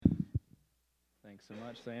Thanks so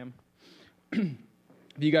much, Sam.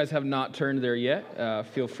 If you guys have not turned there yet,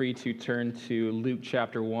 feel free to turn to Luke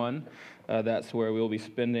chapter 1. That's where we'll be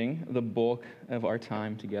spending the bulk of our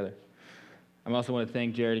time together. I also want to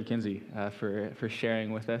thank Jared and Kinsey for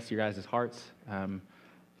sharing with us your guys' hearts.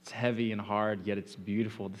 It's heavy and hard, yet it's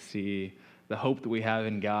beautiful to see the hope that we have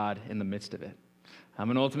in God in the midst of it.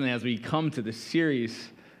 And ultimately, as we come to this series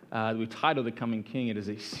that we've titled The Coming King, it is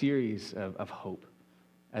a series of hope,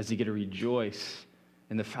 as you get to rejoice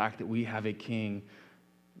in the fact that we have a king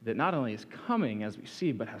that not only is coming as we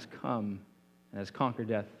see, but has come and has conquered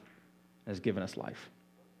death and has given us life.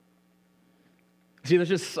 See, there's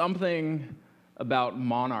just something about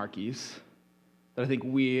monarchies that I think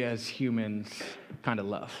we as humans kind of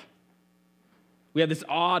love. We have this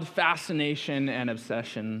odd fascination and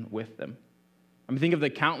obsession with them. I mean, think of the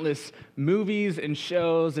countless movies and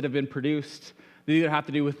shows that have been produced that either have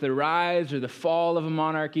to do with the rise or the fall of a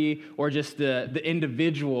monarchy or just the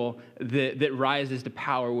individual that rises to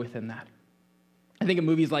power within that. I think of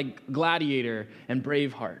movies like Gladiator and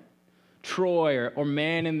Braveheart, Troy or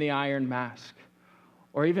Man in the Iron Mask,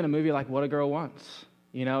 or even a movie like What a Girl Wants.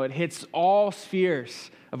 You know, it hits all spheres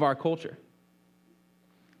of our culture.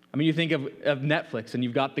 I mean, you think of Netflix, and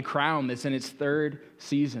you've got The Crown that's in its third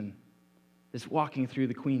season, that's walking through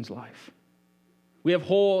the Queen's life. We have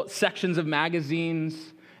whole sections of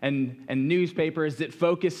magazines and newspapers that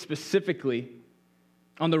focus specifically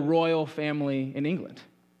on the royal family in England.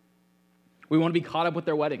 We want to be caught up with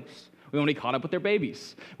their weddings. We want to be caught up with their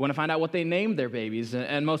babies. We want to find out what they named their babies.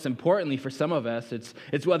 And most importantly, for some of us,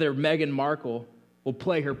 it's whether Meghan Markle will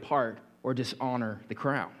play her part or dishonor the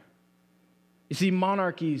crown. You see,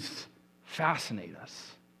 monarchies fascinate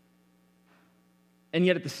us. And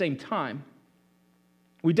yet at the same time,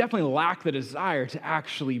 we definitely lack the desire to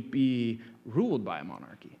actually be ruled by a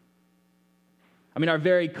monarchy. I mean, our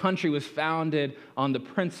very country was founded on the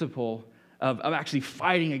principle of actually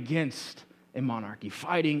fighting against a monarchy,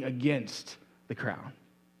 fighting against the crown.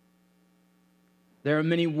 There are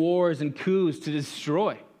many wars and coups to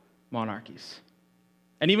destroy monarchies.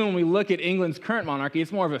 And even when we look at England's current monarchy,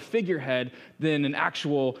 it's more of a figurehead than an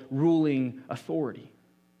actual ruling authority.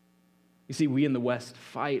 You see, we in the West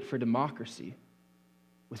fight for democracy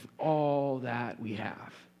with all that we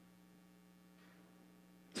have.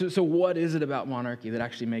 So what is it about monarchy that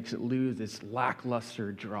actually makes it lose its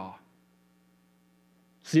lackluster draw?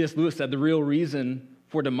 C.S. Lewis said the real reason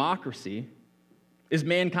for democracy is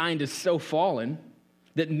mankind is so fallen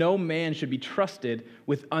that no man should be trusted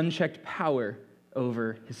with unchecked power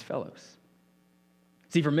over his fellows.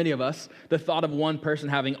 See, for many of us, the thought of one person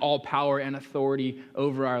having all power and authority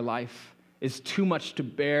over our life is too much to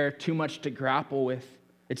bear, too much to grapple with.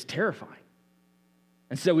 It's terrifying.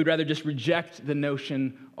 And so we'd rather just reject the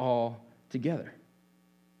notion altogether.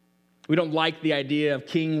 We don't like the idea of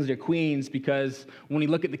kings or queens because when we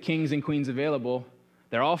look at the kings and queens available,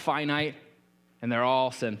 they're all finite and they're all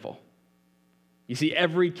sinful. You see,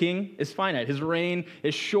 every king is finite. His reign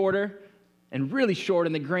is shorter and really short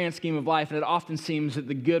in the grand scheme of life, and it often seems that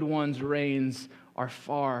the good ones' reigns are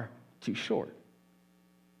far too short.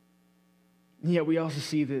 And yet we also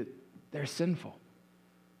see that they're sinful.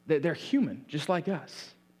 They're human, just like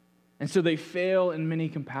us. And so they fail in many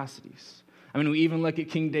capacities. I mean, we even look at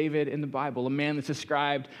King David in the Bible, a man that's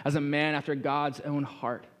described as a man after God's own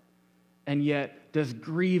heart, and yet does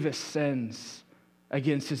grievous sins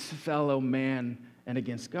against his fellow man and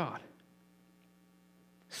against God.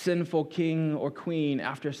 Sinful king or queen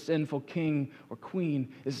after sinful king or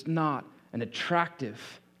queen is not an attractive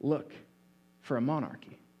look for a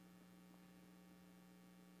monarchy.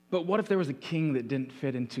 But what if there was a king that didn't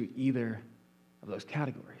fit into either of those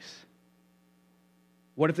categories?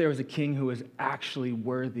 What if there was a king who was actually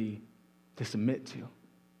worthy to submit to?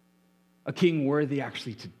 A king worthy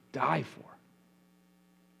actually to die for?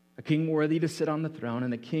 A king worthy to sit on the throne,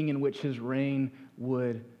 and a king in which his reign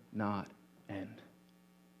would not end?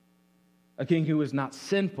 A king who was not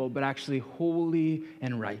sinful, but actually holy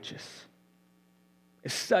and righteous.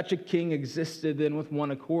 If such a king existed, then with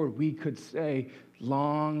one accord, we could say,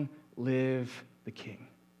 "Long live the king."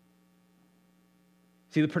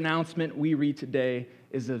 See, the pronouncement we read today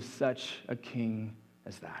is of such a king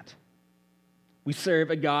as that. We serve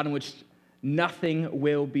a God in which nothing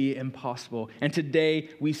will be impossible. And today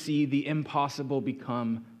we see the impossible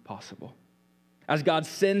become possible. As God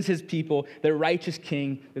sends his people the righteous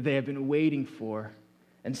king that they have been waiting for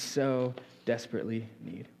and so desperately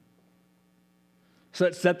need. So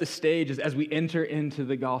let's set the stage as we enter into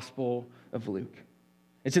the Gospel of Luke.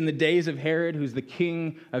 It's in the days of Herod, who's the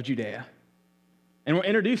king of Judea. And we're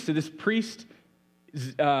introduced to this priest,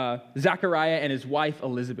 Zechariah, and his wife,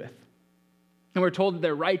 Elizabeth. And we're told that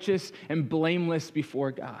they're righteous and blameless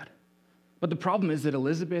before God. But the problem is that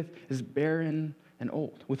Elizabeth is barren and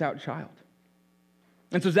old, without child.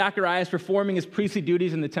 And so Zechariah is performing his priestly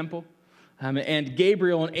duties in the temple. And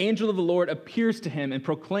Gabriel, an angel of the Lord, appears to him and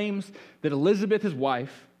proclaims that Elizabeth, his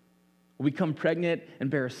wife, will become pregnant and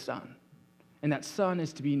bear a son. And that son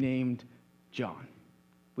is to be named John,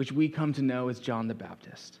 which we come to know as John the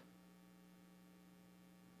Baptist.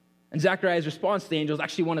 And Zechariah's response to the angel is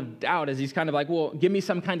actually one of doubt, as he's kind of like, well, give me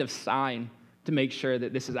some kind of sign to make sure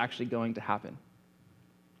that this is actually going to happen.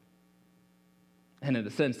 And in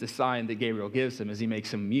a sense, the sign that Gabriel gives him is he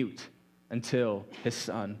makes him mute until his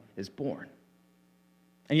son is born.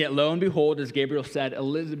 And yet, lo and behold, as Gabriel said,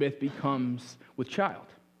 Elizabeth becomes with child.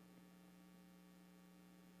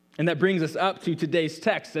 And that brings us up to today's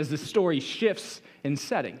text as the story shifts in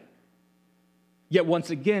setting. Yet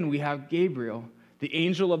once again, we have Gabriel, the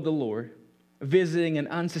angel of the Lord, visiting an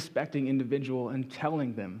unsuspecting individual and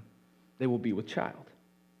telling them they will be with child.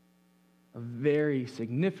 A very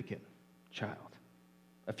significant child,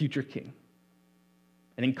 a future king.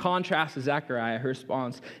 And in contrast to Zechariah, her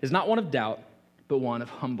response is not one of doubt, but one of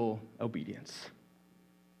humble obedience.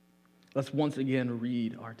 Let's once again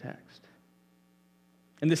read our text.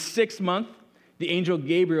 In the 6th month, the angel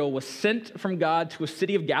Gabriel was sent from God to a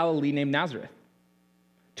city of Galilee named Nazareth,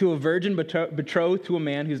 to a virgin betrothed to a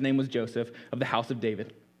man whose name was Joseph, of the house of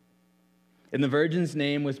David. And the virgin's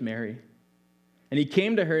name was Mary. And he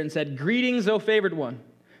came to her and said, "Greetings, O favored one,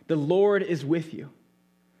 the Lord is with you."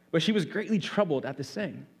 But she was greatly troubled at the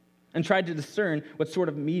saying, and tried to discern what sort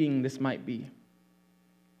of meeting this might be.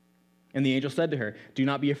 And the angel said to her, "Do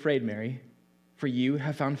not be afraid, Mary, for you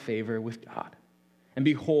have found favor with God. And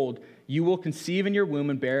behold, you will conceive in your womb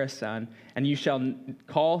and bear a son, and you shall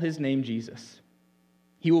call his name Jesus.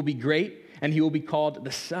 He will be great, and he will be called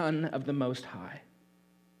the Son of the Most High.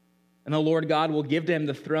 And the Lord God will give to him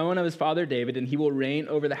the throne of his father David, and he will reign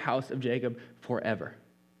over the house of Jacob forever.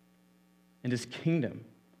 And his kingdom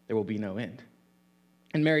there will be no end."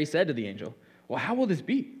 And Mary said to the angel, "Well, how will this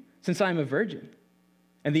be, since I am a virgin?"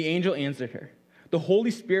 And the angel answered her, "The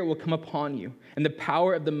Holy Spirit will come upon you, and the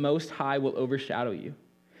power of the Most High will overshadow you.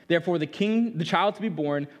 Therefore, the child to be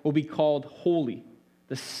born will be called Holy,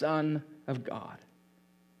 the Son of God.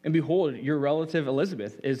 And behold, your relative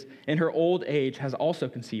Elizabeth is in her old age has also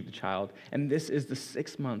conceived a child, and this is the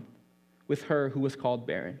 6th month with her who was called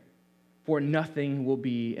barren. For nothing will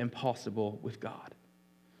be impossible with God."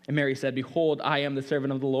 And Mary said, "Behold, I am the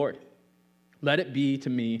servant of the Lord. Let it be to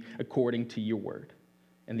me according to your word."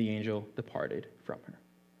 And the angel departed from her.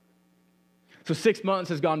 So 6 months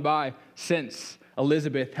has gone by since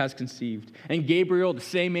Elizabeth has conceived. And Gabriel, the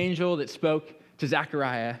same angel that spoke to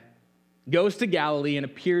Zechariah, goes to Galilee and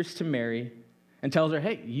appears to Mary and tells her,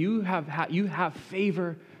 "Hey, you have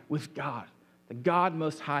favor with God. The God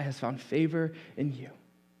Most High has found favor in you.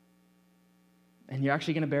 And you're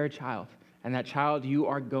actually going to bear a child. And that child you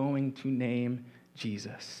are going to name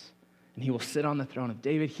Jesus. And he will sit on the throne of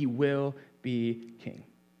David. He will be king."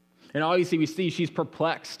 And obviously we see she's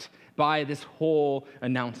perplexed by this whole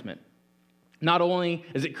announcement. Not only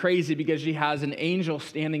is it crazy because she has an angel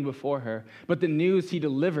standing before her, but the news he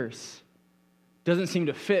delivers doesn't seem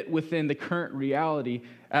to fit within the current reality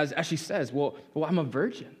as she says, well, I'm a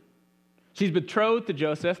virgin. She's betrothed to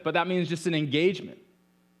Joseph, but that means just an engagement.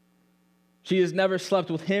 She has never slept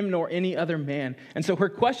with him nor any other man. And so her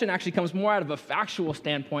question actually comes more out of a factual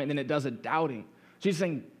standpoint than it does a doubting. She's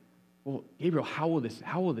saying, well, Gabriel, how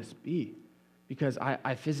will this be? Because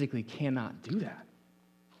I physically cannot do that.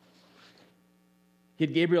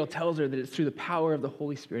 Yet Gabriel tells her that it's through the power of the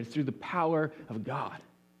Holy Spirit, it's through the power of God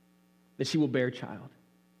that she will bear a child.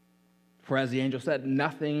 For as the angel said,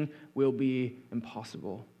 nothing will be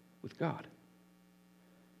impossible with God.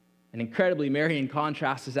 And incredibly, Mary, in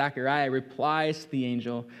contrast to Zechariah, replies to the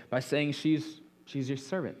angel by saying she's your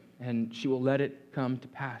servant, and she will let it come to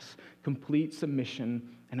pass. Complete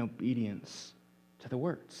submission and obedience to the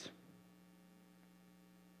words.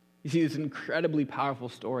 You see, this incredibly powerful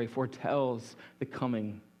story foretells the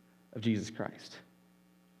coming of Jesus Christ.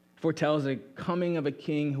 It foretells the coming of a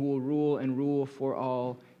king who will rule and rule for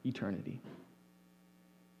all eternity.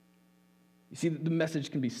 You see, the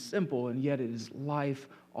message can be simple, and yet it is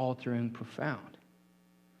life-altering, profound.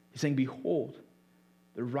 He's saying, behold,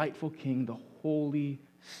 the rightful king, the holy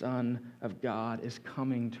Son of God, is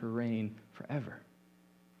coming to reign forever.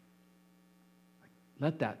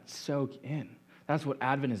 Let that soak in. That's what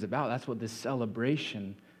Advent is about. That's what this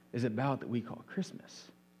celebration is about that we call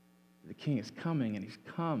Christmas. The king is coming, and he's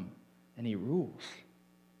come, and he rules.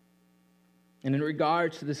 And in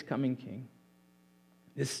regards to this coming king,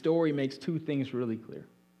 this story makes two things really clear.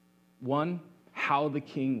 One, how the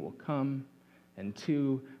king will come, and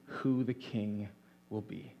 2, who the king will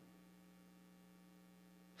be.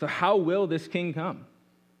 So how will this king come?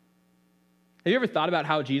 Have you ever thought about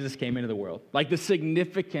how Jesus came into the world? Like the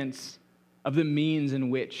significance of the means in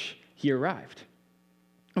which he arrived.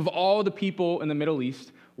 Of all the people in the Middle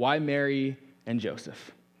East, why Mary and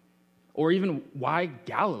Joseph? Or even why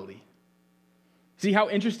Galilee? See how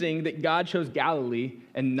interesting that God chose Galilee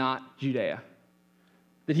and not Judea.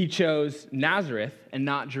 That he chose Nazareth and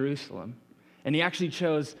not Jerusalem. And he actually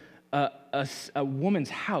chose a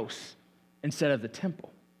woman's house instead of the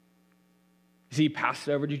temple. You see, he passed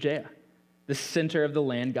over Judea, the center of the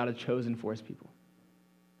land God had chosen for his people.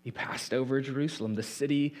 He passed over Jerusalem, the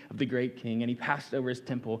city of the great king, and he passed over his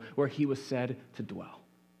temple where he was said to dwell.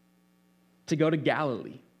 To go to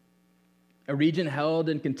Galilee, a region held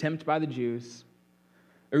in contempt by the Jews,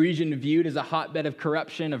 a region viewed as a hotbed of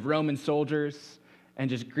corruption of Roman soldiers and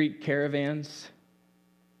just Greek caravans.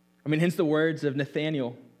 Hence the words of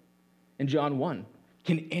Nathanael in John 1.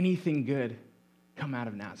 Can anything good come out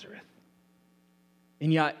of Nazareth?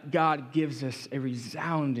 And yet God gives us a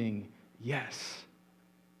resounding yes.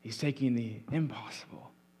 He's taking the impossible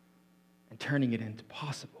and turning it into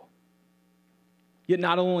possible. Yet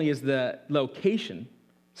not only is the location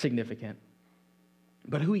significant,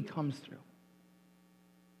 but who he comes through.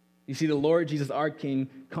 You see, the Lord Jesus, our King,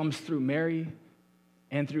 comes through Mary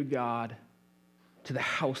and through God to the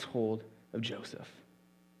household of Joseph.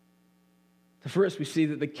 So first, we see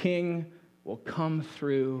that the king will come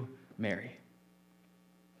through Mary.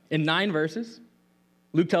 In 9 verses,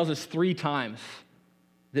 Luke tells us 3 times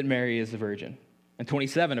that Mary is the virgin. In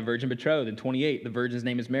 27, a virgin betrothed. In 28, the virgin's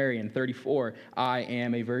name is Mary. In 34, I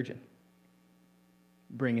am a virgin.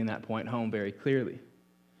 Bringing that point home very clearly.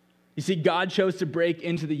 You see, God chose to break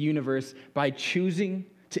into the universe by choosing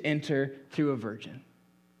to enter through a virgin.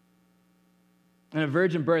 And a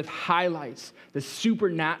virgin birth highlights the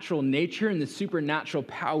supernatural nature and the supernatural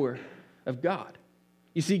power of God.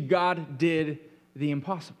 You see, God did the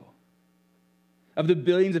impossible. Of the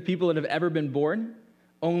billions of people that have ever been born,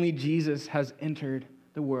 only Jesus has entered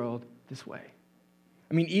the world this way.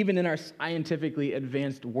 Even in our scientifically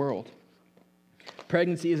advanced world,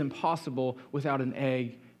 pregnancy is impossible without an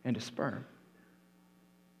egg and a sperm.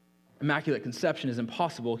 Immaculate conception is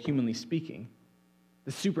impossible, humanly speaking.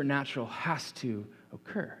 The supernatural has to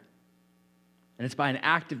occur. And it's by an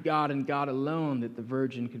act of God and God alone that the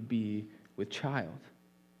virgin could be with child.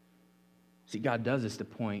 See, God does this to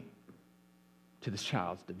point to this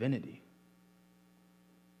child's divinity.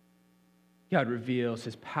 God reveals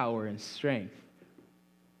his power and strength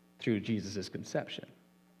through Jesus' conception.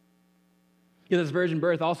 This virgin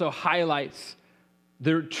birth also highlights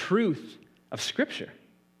the truth of Scripture,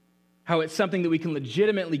 how it's something that we can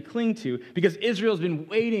legitimately cling to, because Israel's been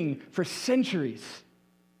waiting for centuries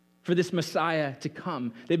for this Messiah to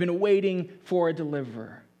come. They've been waiting for a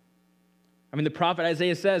deliverer. The prophet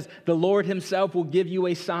Isaiah says, the Lord himself will give you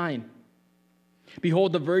a sign.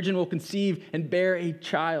 Behold, the virgin will conceive and bear a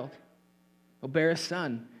child. Will bear a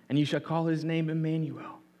son, and you shall call his name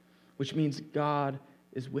Emmanuel, which means God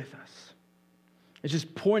is with us. It's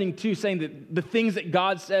just pointing to, saying that the things that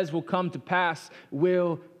God says will come to pass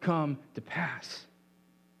will come to pass.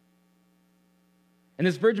 And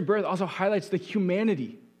this virgin birth also highlights the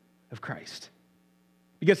humanity of Christ,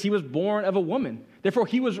 because he was born of a woman. Therefore,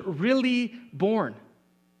 he was really born,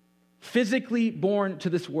 physically born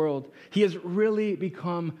to this world. He has really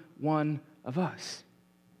become one of us.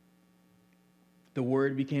 The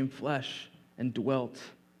Word became flesh and dwelt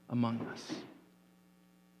among us.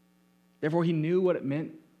 Therefore, he knew what it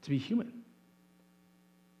meant to be human.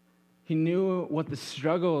 He knew what the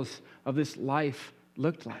struggles of this life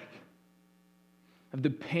looked like, of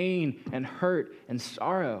the pain and hurt and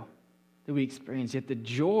sorrow that we experience, yet the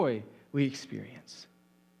joy we experience.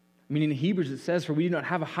 In Hebrews it says, for we do not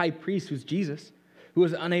have a high priest who's Jesus, who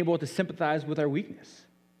is unable to sympathize with our weakness.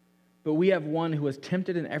 But we have one who was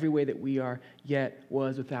tempted in every way that we are, yet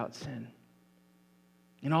was without sin.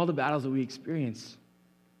 In all the battles that we experience,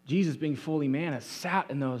 Jesus, being fully man, has sat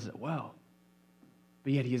in those as well.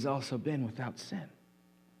 But yet he has also been without sin.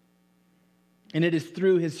 And it is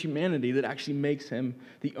through his humanity that actually makes him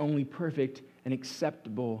the only perfect and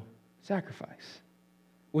acceptable sacrifice.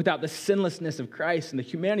 Without the sinlessness of Christ and the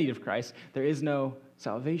humanity of Christ, there is no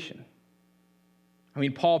salvation.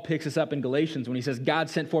 Paul picks us up in Galatians when he says, God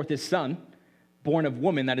sent forth his son, born of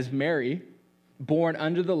woman, that is Mary, born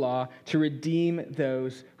under the law, to redeem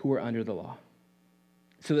those who were under the law,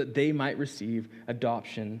 so that they might receive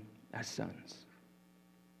adoption as sons.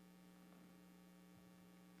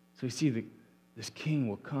 So we see that this king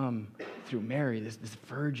will come through Mary, this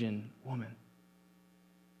virgin woman.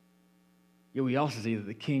 Yet we also see that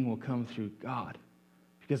the king will come through God,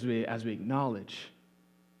 because as we acknowledge,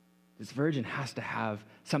 this virgin has to have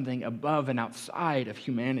something above and outside of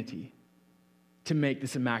humanity to make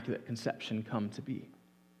this immaculate conception come to be.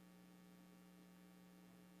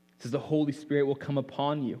 It says the Holy Spirit will come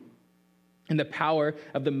upon you, and the power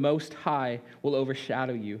of the Most High will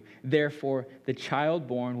overshadow you. Therefore, the child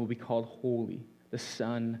born will be called Holy, the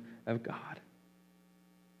Son of God.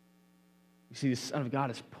 You see, the Son of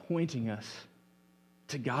God is pointing us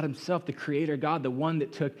to God himself, the Creator God, the one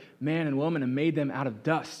that took man and woman and made them out of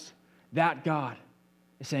dust. That God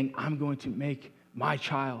is saying, I'm going to make my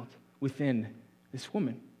child within this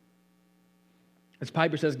woman. As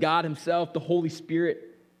Piper says, God himself, the Holy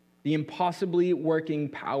Spirit, the impossibly working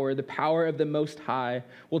power, the power of the Most High,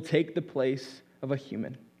 will take the place of a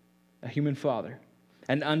human father.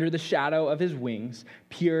 And under the shadow of his wings,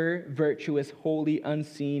 pure, virtuous, holy,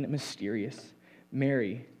 unseen, mysterious,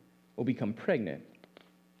 Mary will become pregnant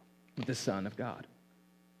with the Son of God.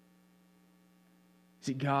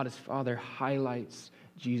 See, God as Father highlights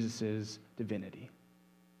Jesus' divinity.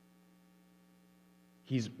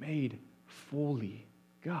 He's made fully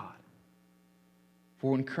God.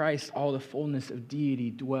 For in Christ, all the fullness of deity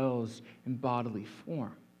dwells in bodily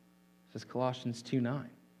form, says Colossians 2:9.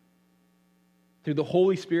 Through the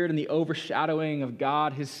Holy Spirit and the overshadowing of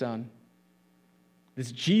God, his Son,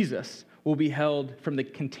 this Jesus will be held from the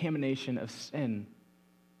contamination of sin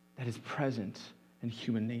that is present in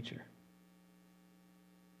human nature.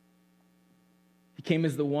 He came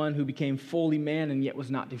as the one who became fully man and yet was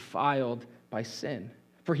not defiled by sin,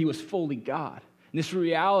 for he was fully God. And this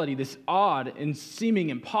reality, this odd and seeming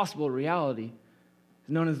impossible reality, is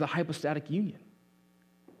known as the hypostatic union.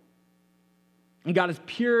 And God is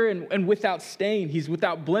pure and without stain. He's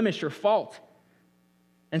without blemish or fault.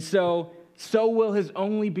 And so will his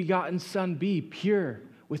only begotten Son be, pure,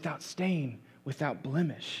 without stain, without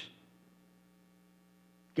blemish.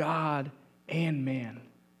 God and man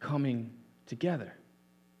coming together.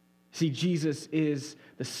 See, Jesus is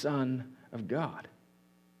the Son of God.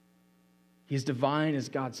 He is divine as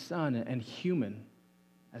God's Son and human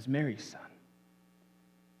as Mary's Son.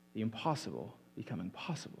 The impossible becoming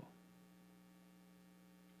possible.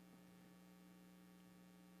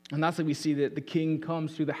 And lastly, we see that the king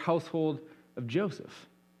comes through the household of Joseph.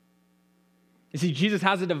 You see, Jesus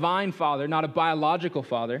has a divine father, not a biological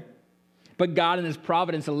father, but God in his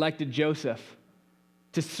providence elected Joseph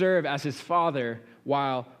to serve as his father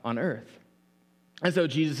while on earth. And so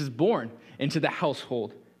Jesus is born into the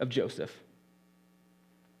household of Joseph.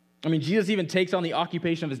 I mean, Jesus even takes on the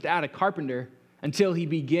occupation of his dad, a carpenter, until he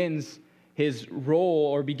begins his role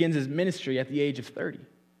or begins his ministry at the age of 30.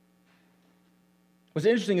 What's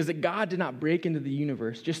interesting is that God did not break into the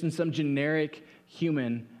universe just in some generic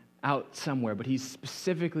human out somewhere, but he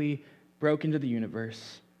specifically broke into the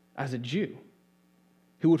universe as a Jew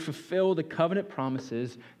who would fulfill the covenant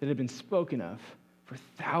promises that had been spoken of for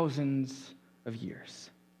thousands of years.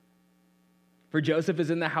 For Joseph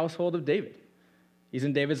is in the household of David. He's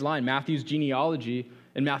in David's line. Matthew's genealogy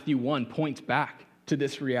in Matthew 1 points back to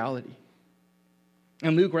this reality.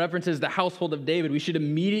 And Luke references the household of David. We should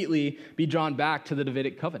immediately be drawn back to the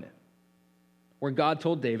Davidic covenant, where God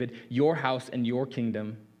told David, your house and your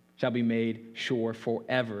kingdom shall be made sure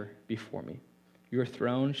forever before me. Your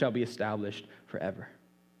throne shall be established forever.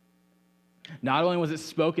 Not only was it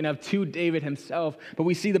spoken of to David himself, but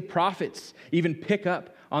we see the prophets even pick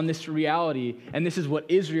up on this reality, and this is what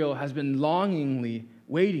Israel has been longingly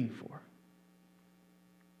waiting for.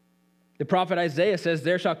 The prophet Isaiah says,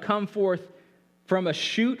 there shall come forth from a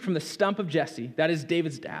shoot from the stump of Jesse, that is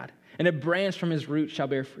David's dad, and a branch from his root shall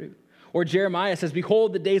bear fruit. Or Jeremiah says,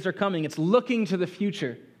 behold, the days are coming. It's looking to the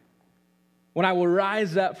future, when I will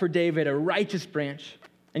rise up for David a righteous branch,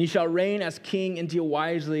 and he shall reign as king and deal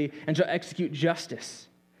wisely, and shall execute justice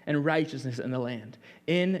and righteousness in the land.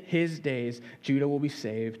 In his days, Judah will be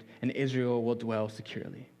saved, and Israel will dwell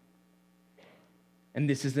securely. And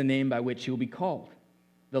this is the name by which he will be called.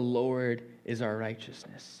 The Lord is our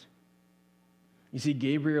righteousness. You see,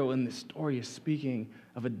 Gabriel in this story is speaking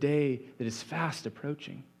of a day that is fast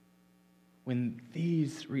approaching, when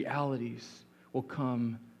these realities will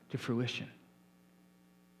come to fruition.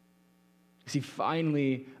 You see,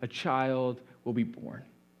 finally, a child will be born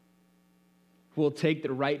who will take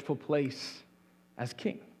the rightful place as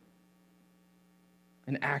king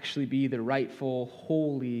and actually be the rightful,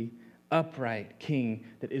 holy, upright king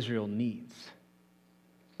that Israel needs.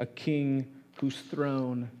 A king whose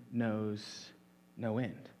throne knows no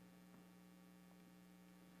end.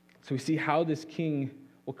 So we see how this king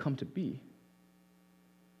will come to be.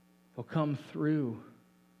 He'll come through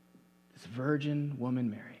this virgin woman,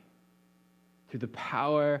 Mary. through the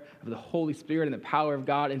power of the Holy Spirit and the power of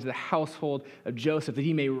God into the household of Joseph, that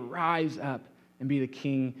he may rise up and be the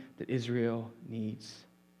king that Israel needs.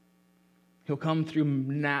 He'll come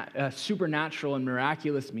through supernatural and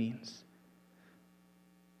miraculous means.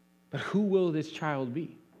 But who will this child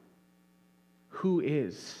be? Who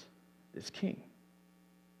is this king?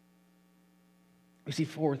 We see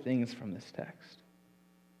four things from this text.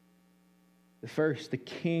 The first, the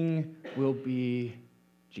king will be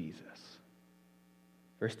Jesus.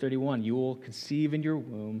 Verse 31, you will conceive in your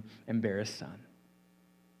womb and bear a son,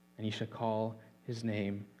 and you shall call his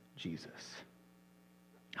name Jesus.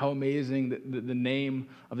 How amazing that the name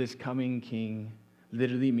of this coming king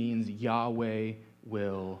literally means Yahweh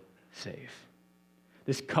will save.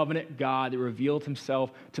 This covenant God that revealed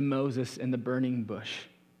himself to Moses in the burning bush,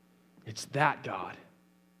 it's that God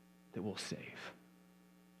that will save.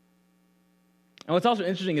 And what's also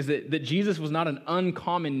interesting is that Jesus was not an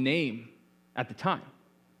uncommon name at the time.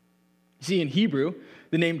 You see, in Hebrew,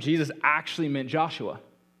 the name Jesus actually meant Joshua.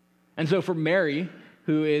 And so for Mary,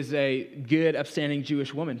 who is a good, upstanding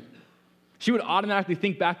Jewish woman, she would automatically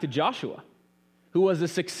think back to Joshua, who was the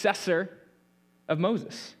successor of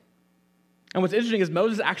Moses. And what's interesting is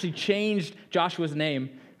Moses actually changed Joshua's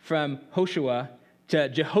name from Hoshua to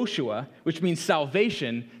Jehoshua, which means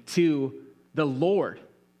salvation, to the Lord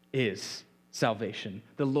is salvation,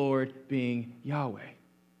 the Lord being Yahweh.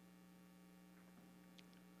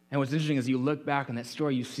 And what's interesting is you look back on that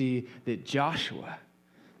story, you see that Joshua,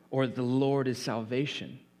 or the Lord is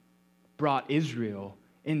salvation, brought Israel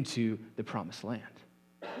into the promised land.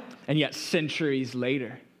 And yet centuries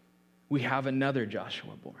later, we have another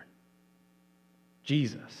Joshua born,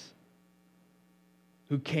 Jesus,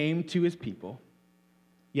 who came to his people,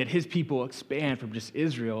 yet his people expand from just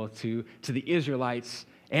Israel to the Israelites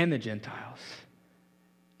and the Gentiles.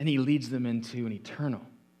 And he leads them into an eternal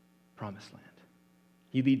promised land.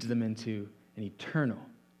 He leads them into an eternal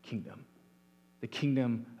kingdom, the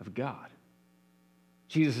kingdom of God.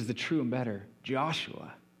 Jesus is the true and better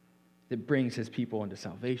Joshua that brings his people into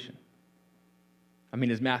salvation. I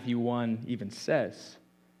mean, as Matthew 1 even says,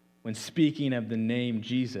 when speaking of the name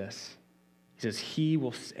Jesus, he says, he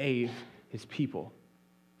will save his people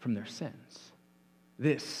from their sins.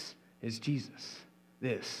 This is Jesus.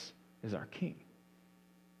 This is our King.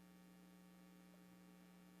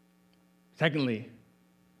 Secondly,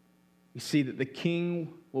 we see that the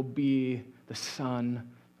King will be the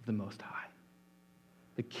Son of the Most High.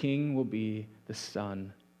 The King will be the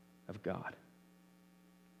Son of God.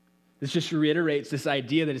 This just reiterates this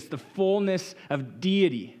idea that it's the fullness of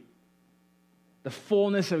deity. The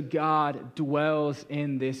fullness of God dwells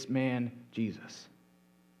in this man, Jesus.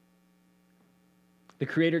 The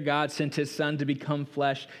Creator God sent his Son to become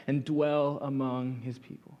flesh and dwell among his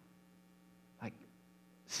people. Like,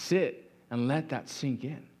 sit and let that sink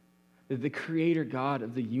in. That the Creator God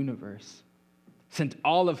of the universe sent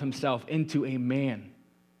all of himself into a man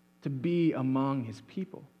to be among his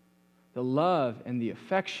people. The love and the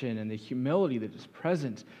affection and the humility that is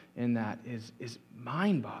present in that is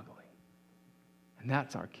mind-boggling. And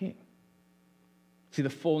that's our King. See, the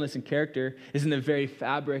fullness and character is in the very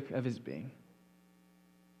fabric of his being.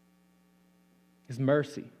 His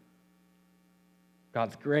mercy,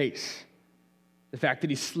 God's grace, the fact that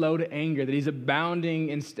he's slow to anger, that he's abounding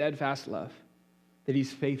in steadfast love, that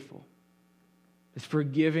he's faithful, his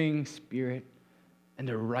forgiving spirit, and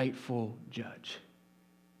a rightful judge.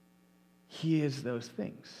 He is those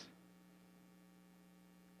things.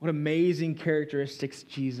 What amazing characteristics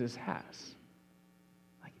Jesus has.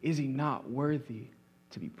 Like, is he not worthy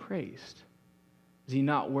to be praised? Is he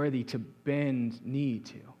not worthy to bend knee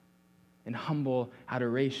to in humble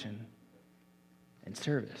adoration and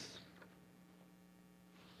service?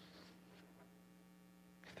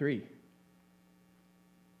 3,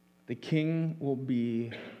 the King will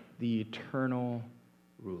be the eternal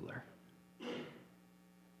ruler.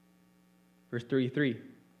 Verse 33,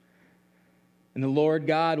 and the Lord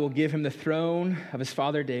God will give him the throne of his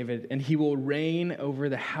father David, and he will reign over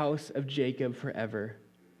the house of Jacob forever,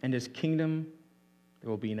 and his kingdom there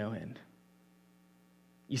will be no end.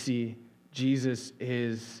 You see, Jesus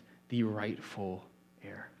is the rightful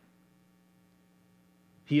heir.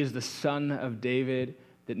 He is the Son of David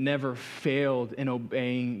that never failed in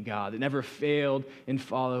obeying God, that never failed in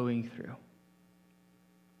following through.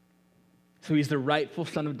 So he's the rightful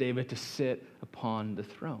Son of David to sit upon the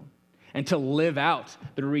throne and to live out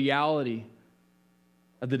the reality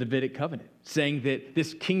of the Davidic covenant, saying that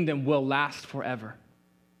this kingdom will last forever.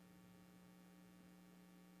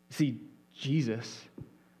 See, Jesus,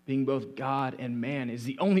 being both God and man, is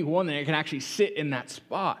the only one that can actually sit in that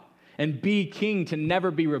spot and be king to never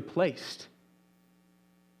be replaced.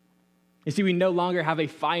 You see, we no longer have a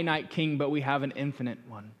finite king, but we have an infinite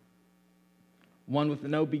one. One with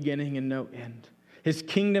no beginning and no end. His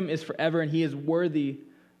kingdom is forever, and he is worthy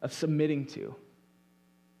of submitting to,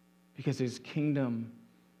 because his kingdom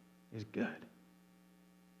is good.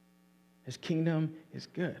 His kingdom is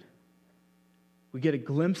good. We get a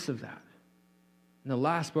glimpse of that in the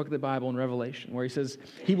last book of the Bible, in Revelation, where he says,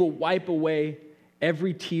 he will wipe away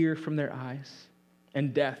every tear from their eyes,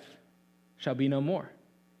 and death shall be no more.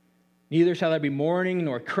 Neither shall there be mourning,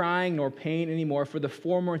 nor crying, nor pain anymore, for the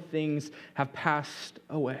former things have passed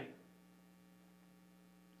away.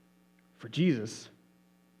 For Jesus,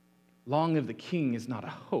 long live the King is not a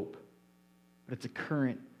hope, but it's a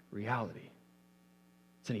current reality.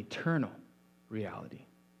 It's an eternal reality.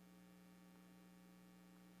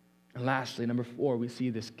 And lastly, number 4, we see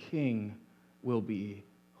this King will be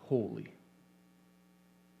holy.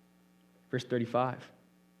 Verse 35.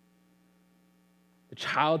 The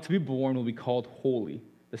child to be born will be called holy,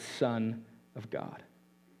 the Son of God.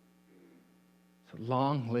 So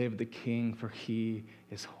long live the King, for he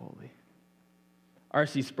is holy.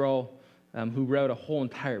 R.C. Sproul, who wrote a whole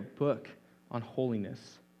entire book on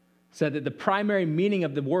holiness, said that the primary meaning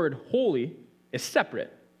of the word holy is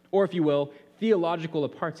separate, or if you will, theological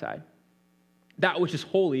apartheid. That which is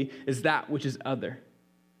holy is that which is other,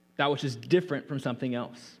 that which is different from something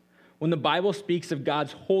else. When the Bible speaks of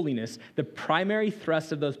God's holiness, the primary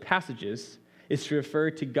thrust of those passages is to refer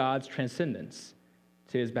to God's transcendence,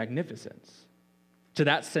 to his magnificence, to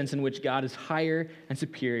that sense in which God is higher and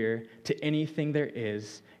superior to anything there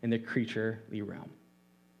is in the creaturely realm.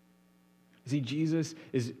 See, Jesus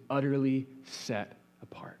is utterly set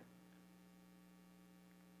apart.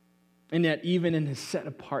 And yet, even in his set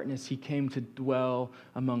apartness, he came to dwell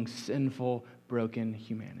among sinful, broken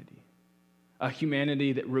humanity. A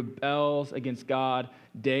humanity that rebels against God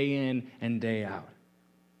day in and day out.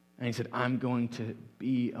 And he said, I'm going to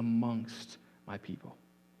be amongst my people.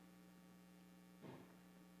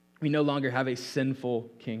 We no longer have a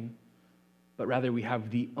sinful king, but rather we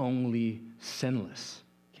have the only sinless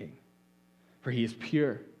king. For he is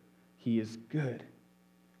pure, he is good,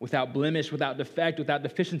 without blemish, without defect, without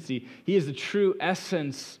deficiency. He is the true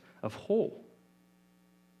essence of whole.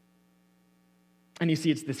 And you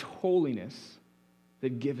see, it's this holiness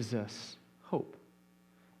that gives us hope.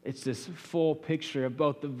 It's this full picture of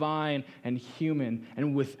both divine and human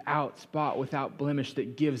and without spot, without blemish,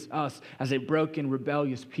 that gives us, as a broken,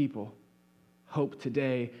 rebellious people, hope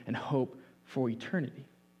today and hope for eternity.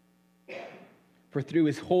 For through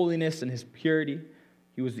his holiness and his purity,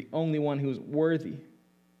 he was the only one who was worthy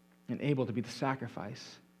and able to be the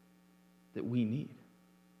sacrifice that we need,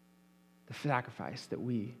 the sacrifice that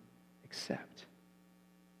we accept.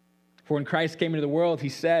 For when Christ came into the world, he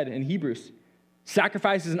said in Hebrews,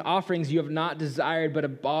 sacrifices and offerings you have not desired, but a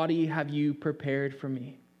body have you prepared for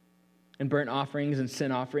me. And burnt offerings and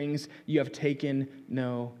sin offerings you have taken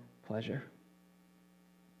no pleasure.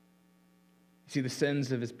 You see, the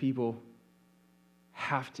sins of his people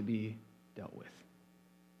have to be dealt with.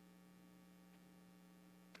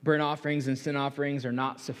 Burnt offerings and sin offerings are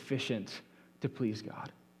not sufficient to please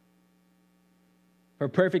God. For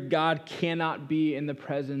perfect God cannot be in the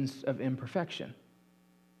presence of imperfection.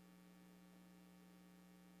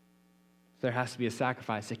 There has to be a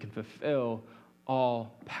sacrifice that can fulfill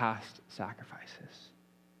all past sacrifices,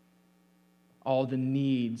 all the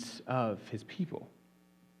needs of his people.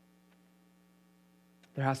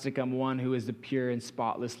 There has to come one who is the pure and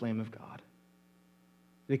spotless Lamb of God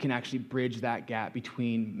that can actually bridge that gap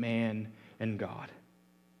between man and God.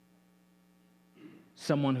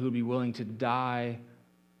 Someone who would be willing to die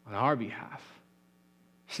on our behalf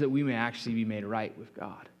so that we may actually be made right with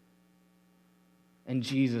God. And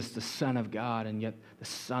Jesus, the Son of God, and yet the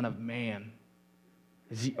Son of Man,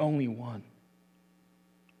 is the only one.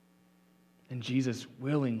 And Jesus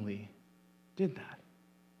willingly did that.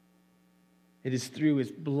 It is through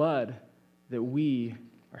his blood that we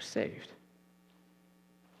are saved.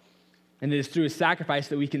 And it is through his sacrifice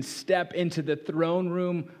that we can step into the throne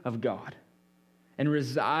room of God and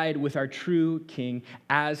reside with our true King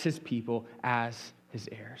as his people, as his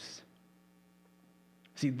heirs.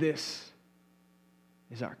 See, this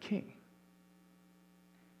is our King.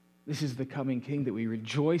 This is the coming King that we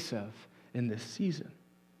rejoice of in this season.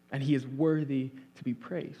 And he is worthy to be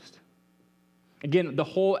praised. Again, the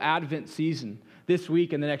whole Advent season, this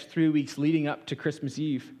week and the next 3 weeks leading up to Christmas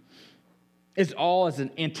Eve, is all as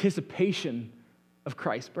an anticipation of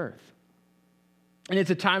Christ's birth. And it's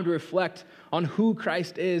a time to reflect on who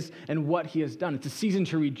Christ is and what he has done. It's a season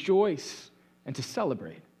to rejoice and to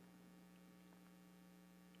celebrate.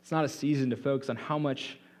 It's not a season to focus on how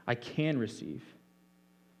much I can receive,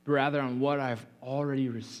 but rather on what I've already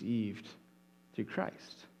received through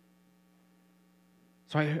Christ.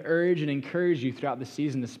 So I urge and encourage you throughout the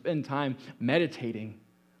season to spend time meditating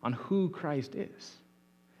on who Christ is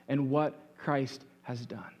and what Christ has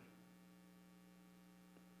done.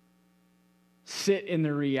 Sit in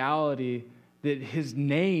the reality that his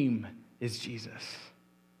name is Jesus.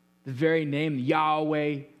 The very name,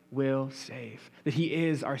 Yahweh will save. That he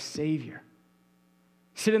is our Savior.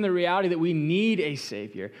 Sit in the reality that we need a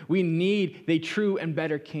Savior. We need the true and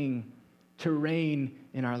better King to reign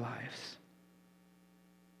in our lives.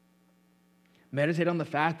 Meditate on the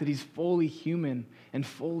fact that he's fully human and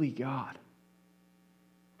fully God.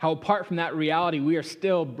 How apart from that reality, we are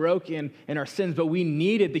still broken in our sins, but we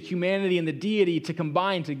needed the humanity and the deity to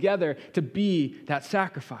combine together to be that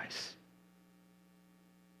sacrifice.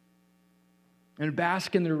 And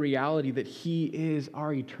bask in the reality that he is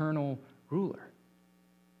our eternal ruler.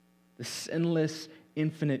 The sinless,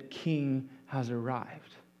 infinite King has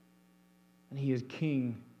arrived, and he is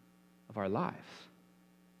King of our lives.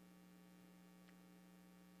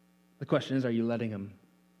 The question is, are you letting him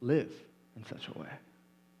live in such a way?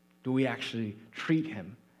 Do we actually treat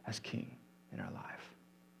him as king in our life?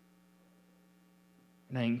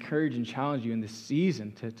 And I encourage and challenge you in this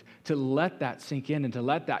season to let that sink in and to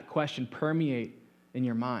let that question permeate in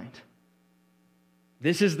your mind.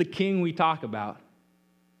 This is the king we talk about.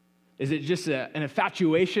 Is it just an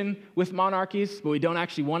infatuation with monarchies, but we don't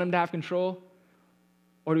actually want him to have control?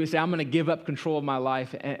 Or do we say, I'm going to give up control of my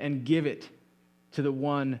life and give it to the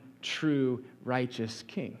one true righteous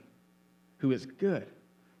king who is good,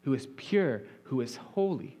 who is pure, who is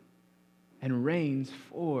holy, and reigns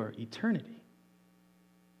for eternity?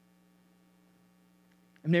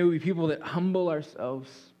 And may we be people that humble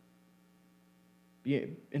ourselves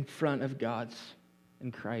be in front of God's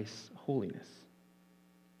and Christ's holiness.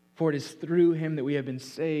 For it is through him that we have been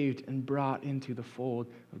saved and brought into the fold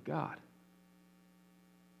of God.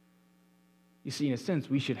 You see, in a sense,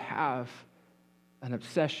 we should have an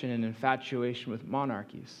obsession and infatuation with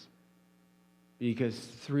monarchies, because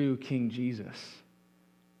through King Jesus,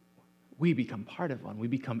 we become part of one. We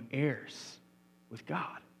become heirs with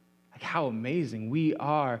God. Like, how amazing. We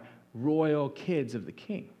are royal kids of the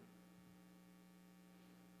King.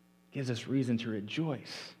 It gives us reason to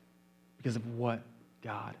rejoice because of what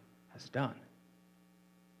God has done.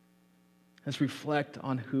 Let's reflect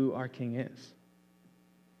on who our King is.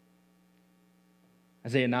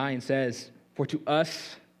 Isaiah 9 says, "For to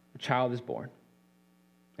us a child is born,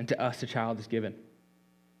 and to us a child is given.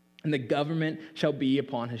 And the government shall be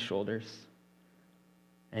upon his shoulders.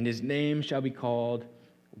 And his name shall be called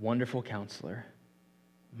Wonderful Counselor,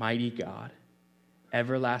 Mighty God,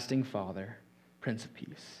 Everlasting Father, Prince of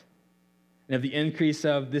Peace. And of the increase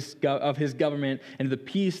of his government and of the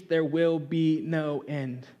peace there will be no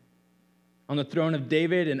end. On the throne of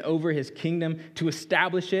David and over his kingdom, to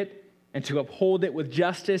establish it and to uphold it with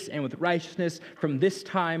justice and with righteousness from this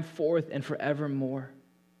time forth and forevermore.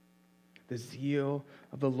 The zeal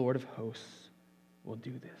of the Lord of hosts will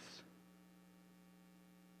do this."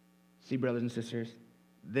 See, brothers and sisters,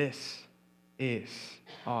 this is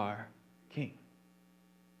our King.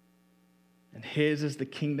 And his is the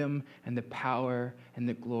kingdom and the power and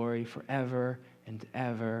the glory forever and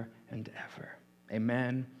ever and ever.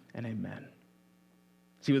 Amen and amen.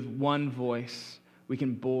 See, with one voice, we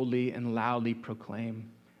can boldly and loudly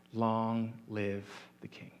proclaim, "Long live the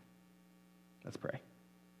King." Let's pray.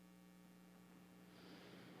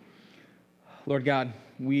 Lord God,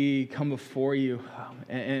 we come before you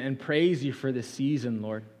and praise you for this season,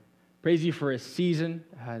 Lord. Praise you for a season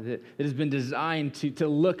that has been designed to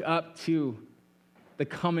look up to the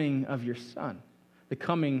coming of your Son, the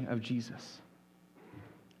coming of Jesus.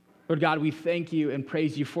 Lord God, we thank you and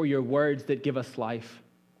praise you for your words that give us life.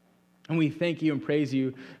 And we thank you and praise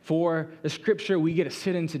you for the scripture we get to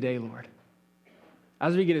sit in today, Lord.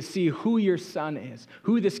 As we get to see who your Son is,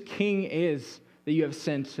 who this King is that you have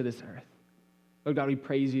sent to this earth. Lord God, we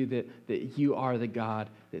praise you that you are the God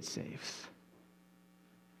that saves.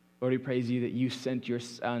 Lord, we praise you that you sent your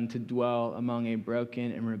Son to dwell among a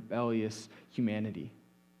broken and rebellious humanity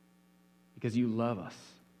because you love us.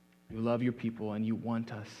 You love your people, and you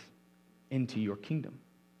want us into your kingdom.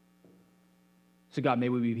 So God, may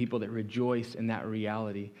we be people that rejoice in that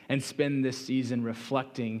reality and spend this season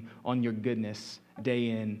reflecting on your goodness day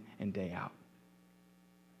in and day out.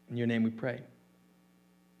 In your name we pray.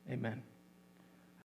 Amen.